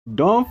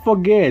Don't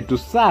forget to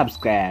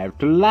subscribe,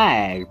 to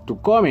like, to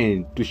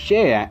comment, to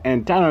share,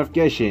 and turn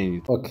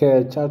notifications.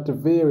 Okay, Chat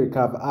TV, we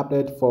have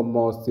update for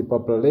most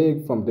popular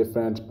league from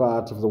different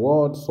parts of the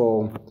world.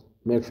 So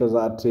make sure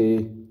that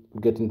you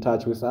get in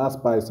touch with us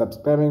by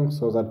subscribing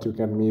so that you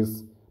can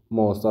miss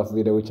most of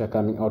video which are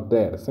coming out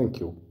there.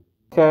 Thank you.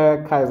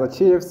 Okay, Kaizer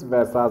Chiefs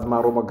versus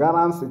Marumo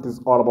Gallants. It is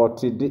all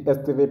about the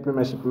DSTV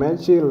Premiership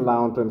match,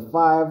 round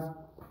 25.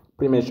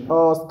 Premiership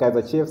host,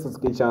 Kaizer Chiefs has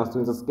a chance to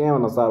win this game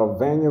on a side of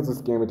venues.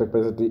 This game will take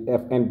place at the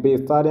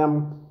FNB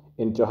Stadium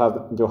in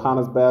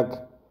Johannesburg,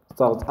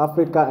 South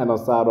Africa, and on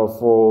side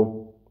of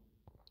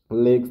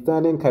league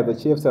standing.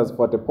 Kaizer Chiefs has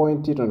 40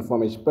 points, 24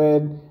 match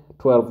spread,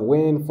 12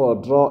 win, 4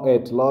 draw,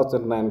 8 loss,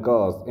 and 9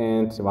 goals.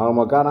 And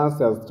Marumo Gallants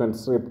has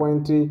 23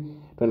 points,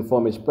 24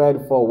 match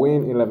spread, 4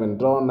 win, 11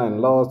 draw, 9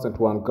 loss, and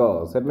 1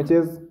 goals. Head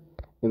matches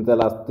in the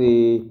last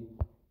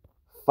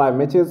 5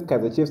 matches,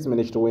 Kaizer Chiefs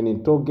managed to win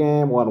in 2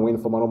 games, 1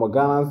 win for Marumo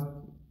Gallants.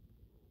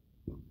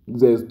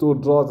 There's 2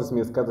 draws. This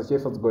means Kaizer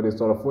Chiefs has got a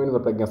sort of wins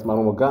up against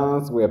Marumo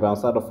Gallants. We have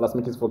outside of last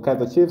matches for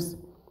Kaizer Chiefs.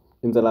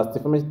 In the last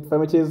 5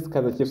 matches,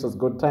 Kaizer Chiefs has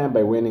got time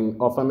by winning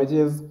all 5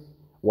 matches,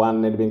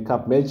 1 Nedbank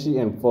Cup match,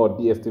 and 4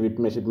 DSTV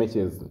Premiership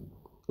matches.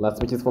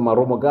 Last matches for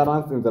Marumo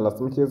Gallants. In the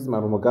last matches,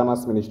 Marumo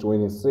Gallants managed to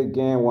win in 3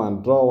 games,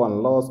 1 draw,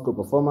 1 loss, good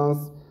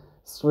performance,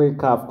 3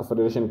 CAF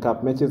Confederation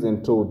Cup matches,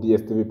 and 2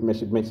 DSTV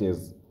Premiership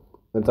matches.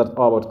 And that's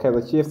all about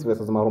Kaizer Chiefs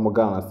versus Marumo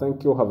Gallants.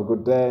 Thank you. Have a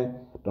good day.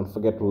 Don't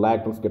forget to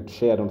like, don't forget to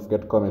share, don't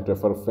forget to comment,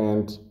 refer a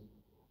friend.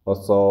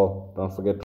 Also, don't forget to